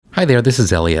Hi there, this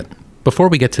is Elliot. Before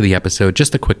we get to the episode,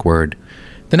 just a quick word.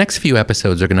 The next few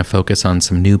episodes are going to focus on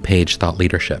some new page thought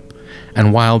leadership.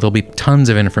 And while there'll be tons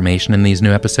of information in these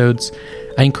new episodes,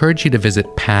 I encourage you to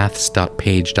visit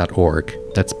paths.page.org.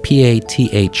 That's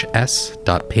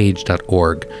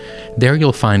paths.page.org. There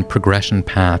you'll find progression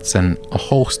paths and a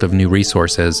host of new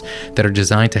resources that are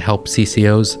designed to help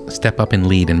CCOs step up and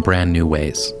lead in brand new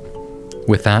ways.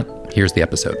 With that, here's the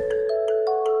episode.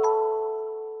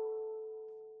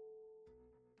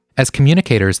 As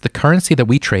communicators, the currency that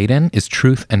we trade in is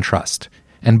truth and trust,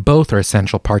 and both are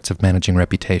essential parts of managing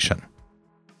reputation.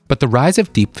 But the rise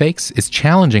of deepfakes is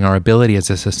challenging our ability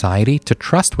as a society to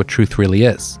trust what truth really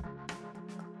is.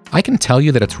 I can tell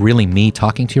you that it's really me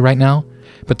talking to you right now,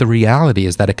 but the reality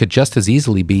is that it could just as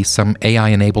easily be some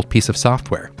AI-enabled piece of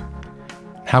software.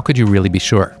 How could you really be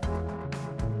sure?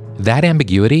 That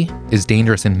ambiguity is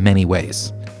dangerous in many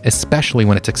ways, especially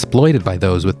when it's exploited by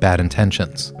those with bad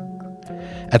intentions.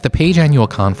 At the Page Annual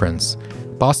Conference,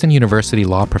 Boston University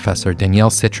law professor Danielle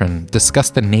Citron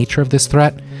discussed the nature of this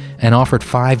threat and offered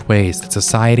 5 ways that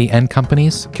society and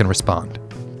companies can respond.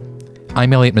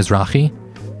 I'm Elliot Mizrahi.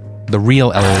 The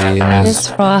real Elliot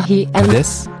Mizrahi. And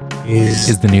this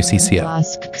is the new CCO.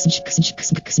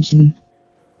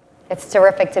 It's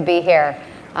terrific to be here.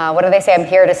 What do they say? I'm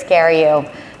here to scare you.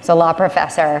 As a law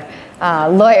professor,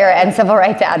 lawyer, and civil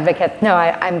rights advocate. No,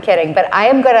 I'm kidding. But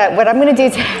what I'm gonna do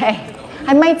today,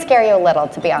 I might scare you a little,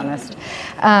 to be honest.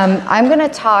 I'm going to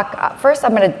talk, first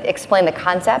I'm going to explain the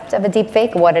concept of a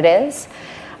deepfake, what it is.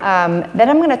 Then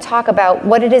I'm going to talk about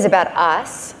what it is about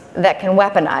us that can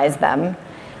weaponize them,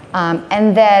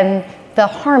 and then the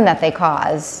harm that they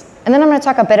cause. And then I'm going to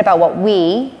talk a bit about what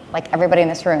we, like everybody in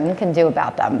this room, can do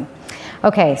about them.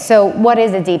 Okay, so what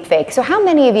is a deepfake? So how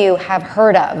many of you have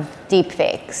heard of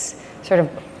deepfakes? Sort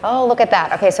of, oh, look at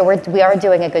that. Okay, so we are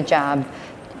doing a good job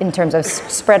in terms of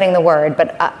spreading the word,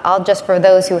 but I'll just, for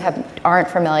those who aren't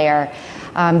familiar,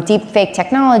 deepfake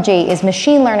technology is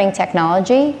machine learning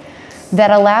technology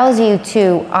that allows you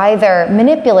to either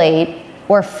manipulate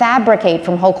or fabricate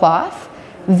from whole cloth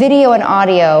video and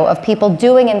audio of people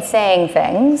doing and saying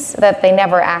things that they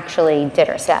never actually did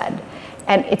or said.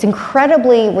 And it's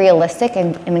incredibly realistic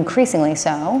and increasingly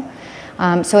so.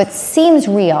 So it seems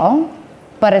real,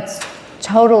 but it's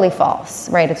totally false,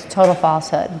 right? It's a total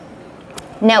falsehood.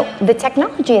 Now, the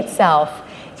technology itself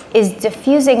is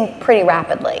diffusing pretty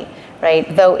rapidly,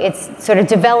 right? Though it's sort of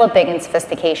developing in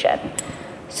sophistication.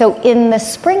 So in the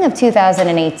spring of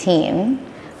 2018,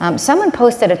 someone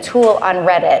posted a tool on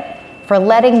Reddit for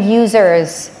letting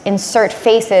users insert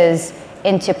faces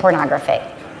into pornography.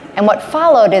 And what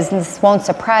followed is, and this won't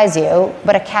surprise you,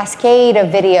 but a cascade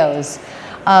of videos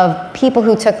of people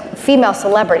who took female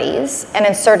celebrities and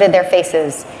inserted their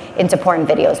faces into porn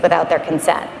videos without their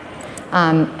consent.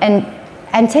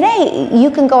 And today, you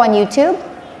can go on YouTube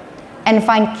and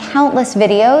find countless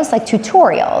videos, like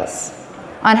tutorials,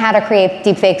 on how to create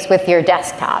deepfakes with your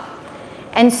desktop.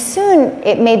 And soon,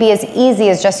 it may be as easy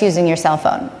as just using your cell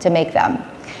phone to make them.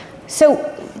 So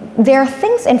there are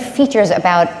things and features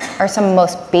about some of the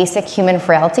most basic human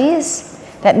frailties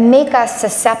that make us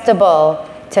susceptible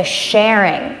to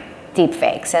sharing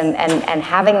deepfakes and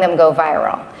having them go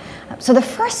viral. So the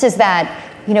first is that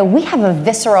we have a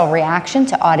visceral reaction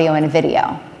to audio and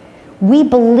video. We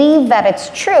believe that it's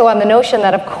true on the notion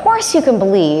that, of course, you can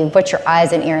believe what your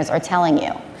eyes and ears are telling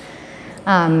you.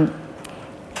 And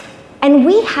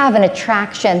we have an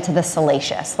attraction to the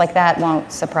salacious. Like, that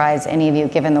won't surprise any of you,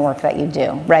 given the work that you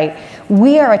do, right?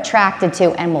 We are attracted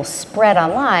to and will spread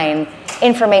online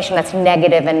information that's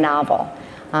negative and novel.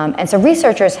 And so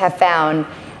researchers have found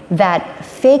that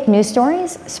fake news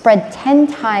stories spread 10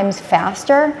 times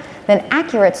faster than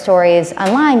accurate stories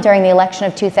online during the election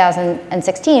of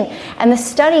 2016. And the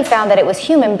study found that it was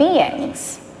human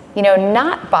beings,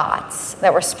 not bots,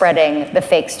 that were spreading the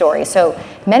fake stories. So in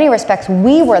many respects,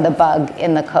 we were the bug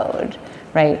in the code,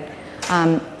 right?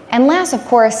 And last, of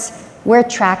course, we're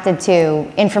attracted to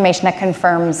information that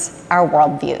confirms our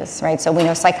worldviews, right? So we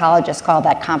know psychologists call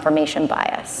that confirmation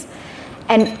bias.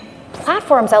 And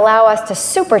platforms allow us to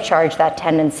supercharge that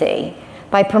tendency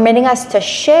by permitting us to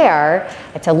share,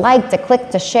 to like, to click,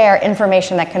 to share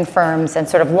information that confirms and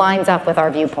sort of lines up with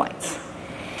our viewpoints.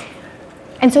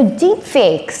 And so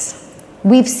deepfakes,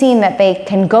 we've seen that they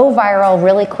can go viral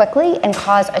really quickly and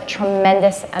cause a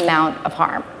tremendous amount of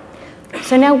harm.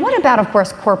 So now what about, of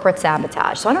course, corporate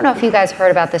sabotage? So I don't know if you guys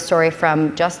heard about this story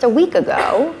from just a week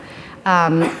ago.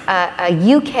 A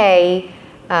UK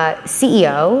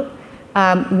CEO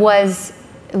was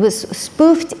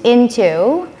spoofed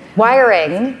into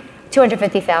wiring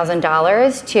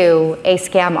 $250,000 to a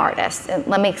scam artist. And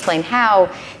let me explain how.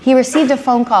 He received a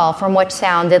phone call from what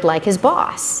sounded like his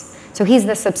boss. So he's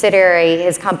the subsidiary,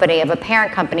 his company, of a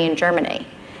parent company in Germany.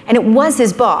 And it was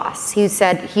his boss. He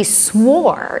said he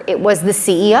swore it was the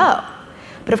CEO.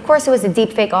 But of course, it was a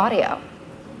deepfake audio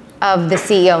of the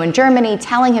CEO in Germany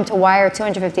telling him to wire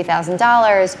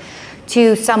 $250,000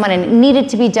 to someone, and it needed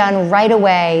to be done right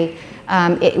away.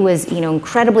 It was,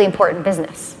 incredibly important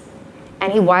business.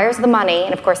 And he wires the money,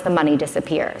 and of course, the money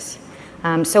disappears.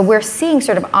 So we're seeing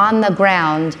sort of on the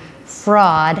ground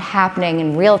fraud happening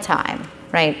in real time,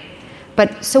 right?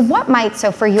 But so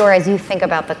as you think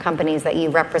about the companies that you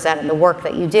represent and the work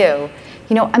that you do,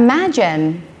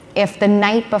 imagine if the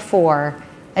night before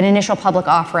an initial public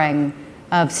offering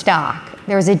of stock,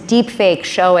 there was a deep fake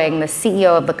showing the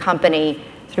CEO of the company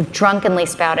sort of drunkenly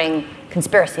spouting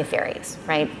conspiracy theories,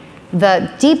 right?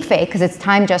 The deep fake, because it's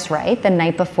timed just right, the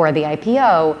night before the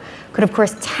IPO, could of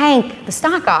course tank the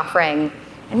stock offering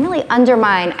and really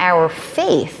undermine our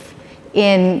faith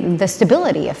in the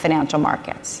stability of financial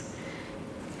markets.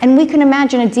 And we can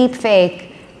imagine a deep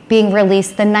fake being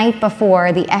released the night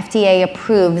before the FDA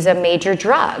approves a major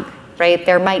drug, right?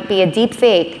 There might be a deep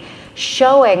fake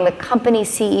showing the company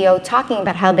CEO talking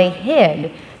about how they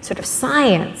hid sort of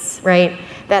science, right?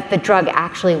 That the drug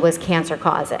actually was cancer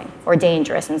causing or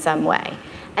dangerous in some way.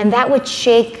 And that would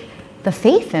shake the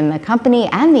faith in the company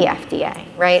and the FDA,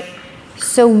 right?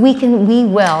 So we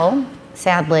will,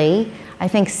 sadly, I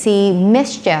think, see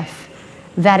mischief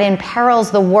that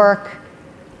imperils the work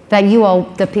that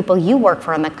the people you work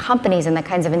for, and the companies, and the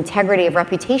kinds of integrity of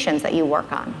reputations that you work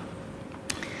on.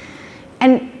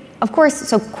 And of course,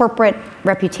 so corporate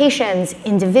reputations,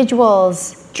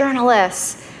 individuals,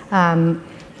 journalists,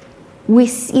 we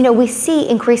see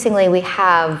increasingly we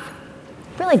have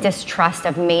really distrust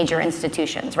of major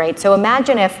institutions, right? So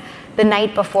imagine if the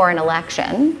night before an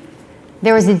election,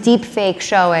 there was a deep fake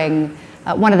showing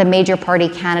one of the major party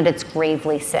candidates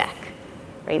gravely sick.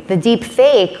 Right? The deep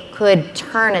fake could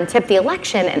turn and tip the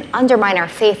election and undermine our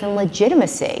faith and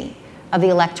legitimacy of the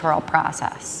electoral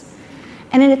process.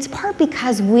 And it's part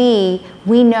because we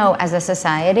know as a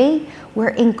society, we're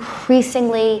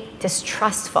increasingly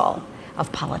distrustful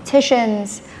of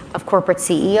politicians, of corporate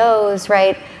CEOs,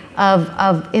 right?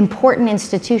 Of important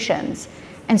institutions.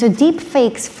 And so deep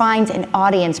fakes find an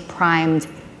audience primed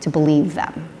to believe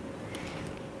them.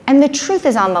 And the truth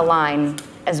is on the line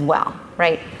as well,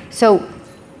 right? So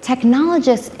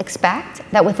technologists expect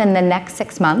that within the next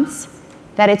 6 months,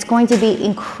 that it's going to be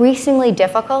increasingly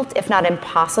difficult, if not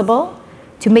impossible,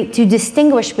 to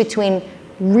distinguish between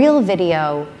real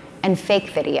video and fake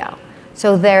video.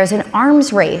 So there's an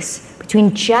arms race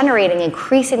between generating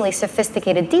increasingly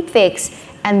sophisticated deepfakes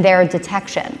and their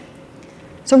detection.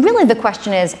 So really the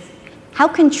question is, how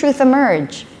can truth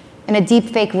emerge in a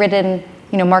deepfake-ridden,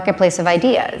 marketplace of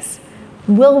ideas?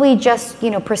 Will we just,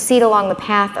 proceed along the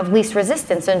path of least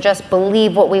resistance and just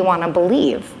believe what we want to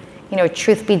believe?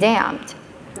 Truth be damned.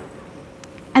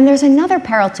 And there's another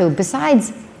peril too.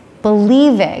 Besides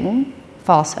believing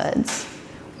falsehoods,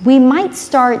 we might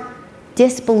start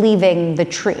disbelieving the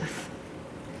truth.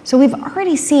 So we've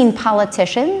already seen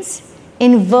politicians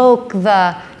invoke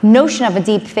the notion of a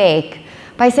deep fake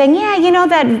by saying,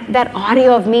 that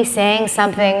audio of me saying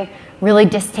something really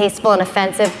distasteful and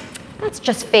offensive, that's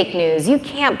just fake news. You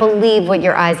can't believe what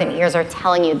your eyes and ears are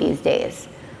telling you these days.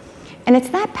 And it's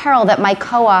that peril that my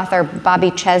co-author, Bobby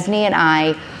Chesney, and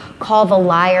I call the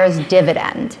liar's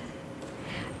dividend.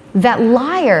 That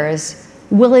liars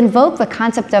will invoke the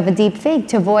concept of a deep fake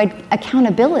to avoid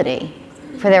accountability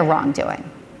for their wrongdoing.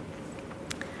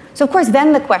 So of course,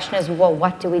 then the question is, well,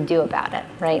 what do we do about it,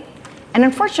 right? And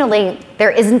unfortunately,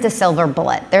 there isn't a silver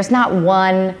bullet. There's not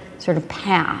one sort of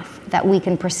path that we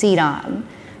can proceed on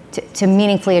to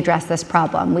meaningfully address this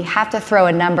problem. We have to throw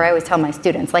a number, I always tell my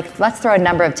students, let's throw a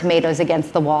number of tomatoes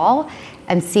against the wall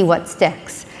and see what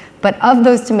sticks. But of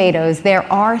those tomatoes, there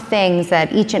are things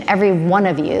that each and every one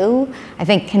of you, I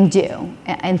think, can do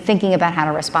in thinking about how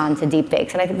to respond to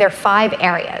deepfakes. And I think there are 5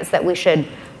 areas that we should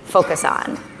focus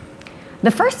on.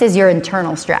 The first is your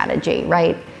internal strategy,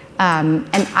 right?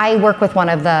 And I work with one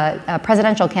of the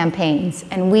presidential campaigns,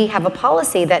 and we have a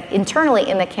policy that internally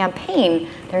in the campaign,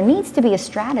 there needs to be a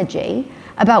strategy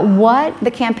about what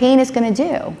the campaign is going to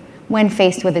do when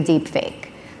faced with a deep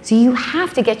fake. So you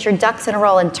have to get your ducks in a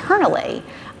row internally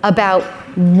about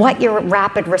what your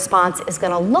rapid response is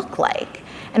going to look like.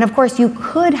 And of course, you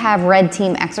could have red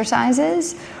team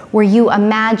exercises where you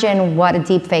imagine what a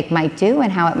deepfake might do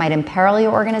and how it might imperil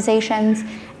your organizations,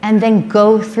 and then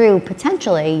go through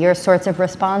potentially your sorts of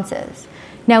responses.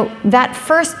 Now, that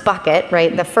first bucket,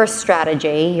 right, the first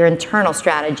strategy, your internal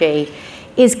strategy,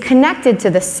 is connected to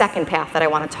the second path that I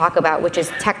want to talk about, which is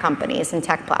tech companies and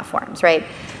tech platforms, right?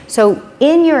 So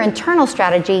in your internal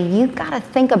strategy, you've got to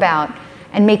think about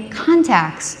and make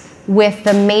contacts with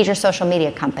the major social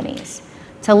media companies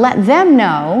to let them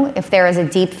know if there is a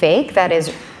deep fake that is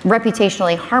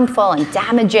reputationally harmful and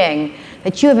damaging,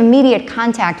 that you have immediate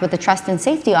contact with the trust and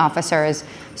safety officers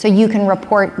so you can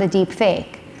report the deep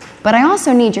fake. But I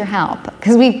also need your help,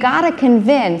 because we've got to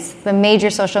convince the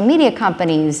major social media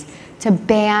companies to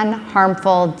ban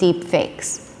harmful deep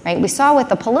fakes, right? We saw with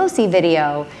the Pelosi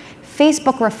video,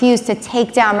 Facebook refused to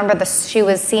take down, remember she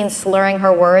was seen slurring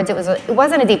her words? It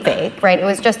wasn't a deep fake, right? It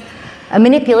was just a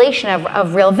manipulation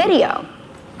of real video.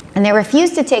 And they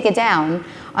refused to take it down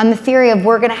on the theory of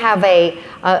we're gonna have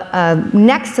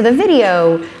next to the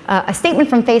video, a statement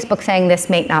from Facebook saying this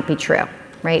may not be true,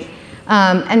 right?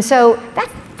 And so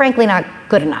that's frankly not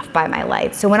good enough by my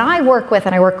lights. So when I work with,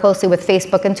 and I work closely with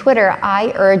Facebook and Twitter,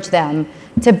 I urge them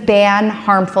to ban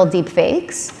harmful deep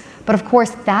fakes. But of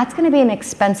course, that's gonna be an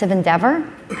expensive endeavor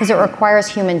because it requires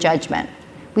human judgment.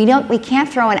 We can't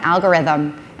throw an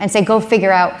algorithm and say, go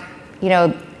figure out,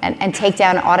 and take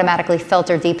down automatically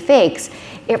filter deep fakes.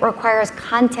 It requires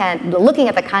looking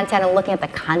at the content and looking at the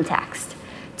context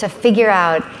to figure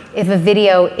out if a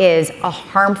video is a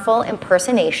harmful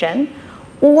impersonation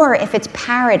or if it's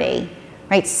parody,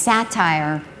 right,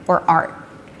 satire or art.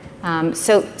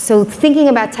 So thinking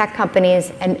about tech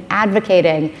companies and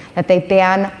advocating that they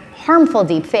ban harmful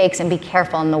deep fakes and be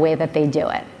careful in the way that they do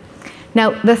it.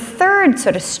 Now, the third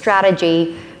sort of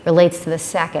strategy relates to the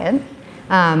second,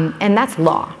 and that's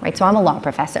law, right? So I'm a law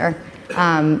professor,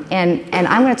 and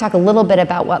I'm going to talk a little bit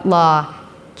about what law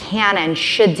can and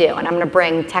should do, and I'm going to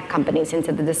bring tech companies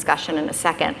into the discussion in a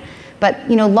second. But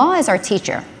law is our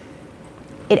teacher.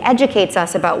 It educates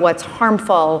us about what's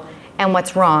harmful and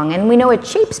what's wrong, and we know it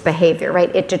shapes behavior,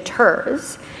 right? It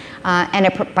deters,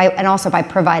 and also by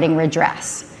providing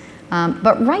redress.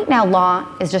 But right now, law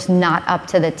is just not up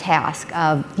to the task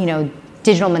of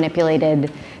digital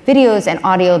manipulated videos and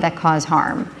audio that cause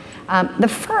harm. The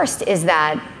first is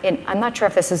that, I'm not sure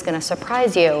if this is going to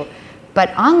surprise you,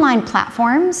 but online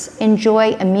platforms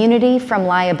enjoy immunity from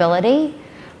liability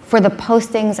for the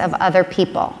postings of other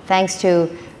people, thanks to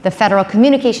the Federal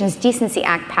Communications Decency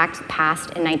Act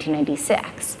passed in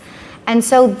 1996. And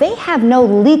so they have no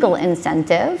legal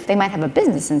incentive, they might have a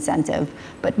business incentive,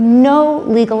 but no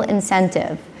legal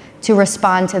incentive to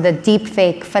respond to the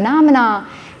deepfake phenomena,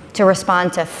 to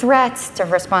respond to threats, to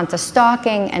respond to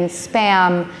stalking and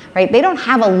spam, right? They don't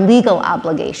have a legal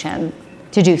obligation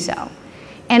to do so.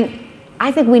 And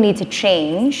I think we need to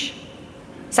change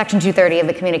Section 230 of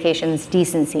the Communications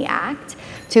Decency Act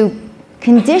to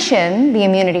condition the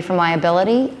immunity from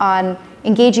liability on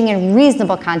engaging in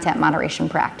reasonable content moderation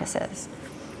practices.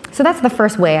 So that's the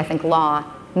first way I think law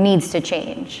needs to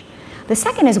change. The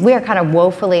second is we're kind of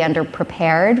woefully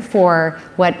underprepared for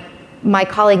what my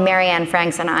colleague Marianne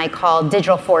Franks and I call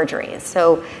digital forgeries.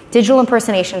 So digital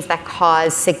impersonations that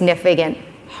cause significant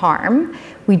harm.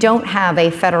 We don't have a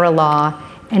federal law,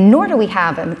 and nor do we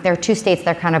have, there are two states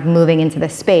that are kind of moving into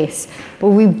this space,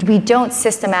 but we don't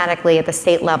systematically at the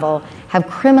state level have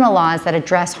criminal laws that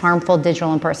address harmful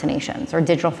digital impersonations or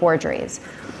digital forgeries.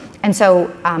 And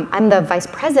so I'm the vice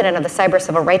president of the Cyber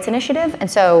Civil Rights Initiative,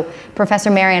 and so Professor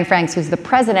Marianne Franks, who's the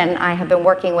president, and I have been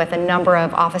working with a number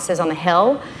of offices on the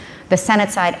Hill, the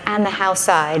Senate side and the House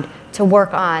side, to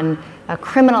work on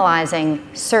criminalizing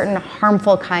certain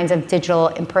harmful kinds of digital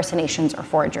impersonations or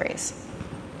forgeries.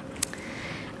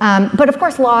 But of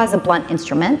course, law is a blunt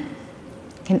instrument,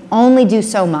 can only do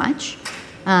so much.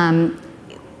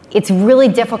 It's really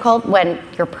difficult when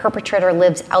your perpetrator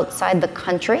lives outside the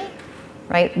country,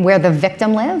 right, where the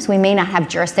victim lives. We may not have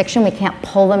jurisdiction. We can't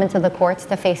pull them into the courts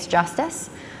to face justice.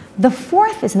 The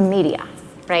fourth is the media,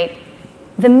 right?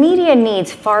 The media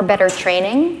needs far better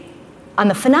training on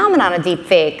the phenomenon of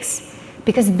deepfakes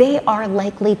because they are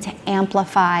likely to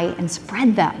amplify and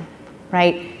spread them,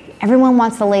 right? Everyone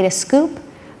wants the latest scoop.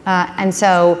 And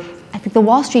so I think the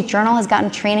Wall Street Journal has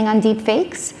gotten training on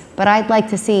deepfakes, but I'd like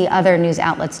to see other news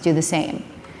outlets do the same.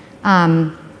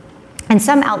 And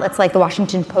some outlets like the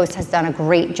Washington Post has done a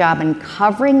great job in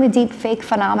covering the deepfake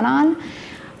phenomenon,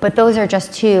 but those are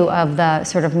just two of the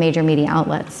sort of major media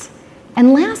outlets.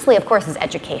 And lastly, of course, is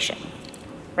education,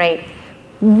 right?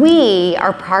 We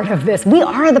are part of this. We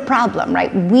are the problem,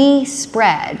 right? We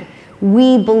spread,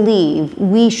 we believe,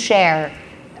 we share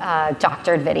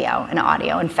doctored video and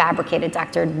audio and fabricated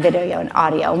doctored video and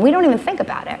audio. And we don't even think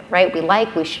about it, right?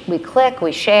 We click,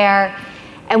 we share,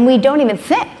 and we don't even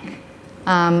think.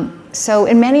 So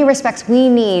in many respects, we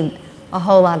need a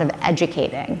whole lot of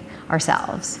educating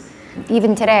ourselves.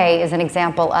 Even today is an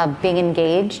example of being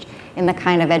engaged in the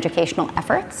kind of educational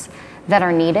efforts that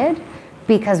are needed,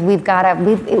 because we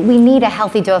need a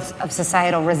healthy dose of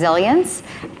societal resilience,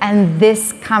 and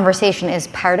this conversation is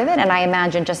part of it. And I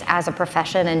imagine just as a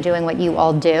profession and doing what you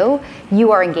all do,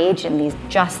 you are engaged in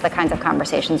just the kinds of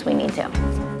conversations we need to.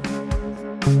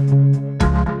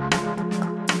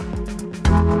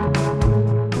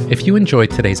 If you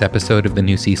enjoyed today's episode of The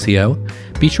New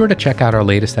CCO, be sure to check out our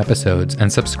latest episodes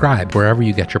and subscribe wherever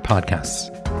you get your podcasts.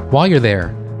 While you're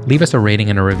there, leave us a rating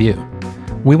and a review.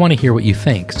 We want to hear what you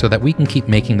think so that we can keep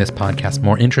making this podcast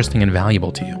more interesting and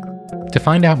valuable to you. To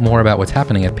find out more about what's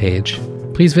happening at Page,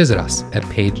 please visit us at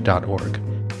page.org.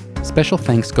 Special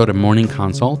thanks go to Morning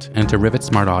Consult and to Rivet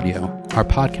Smart Audio, our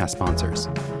podcast sponsors.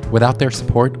 Without their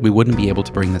support, we wouldn't be able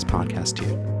to bring this podcast to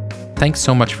you. Thanks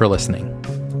so much for listening.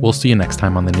 We'll see you next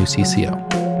time on The New CCO.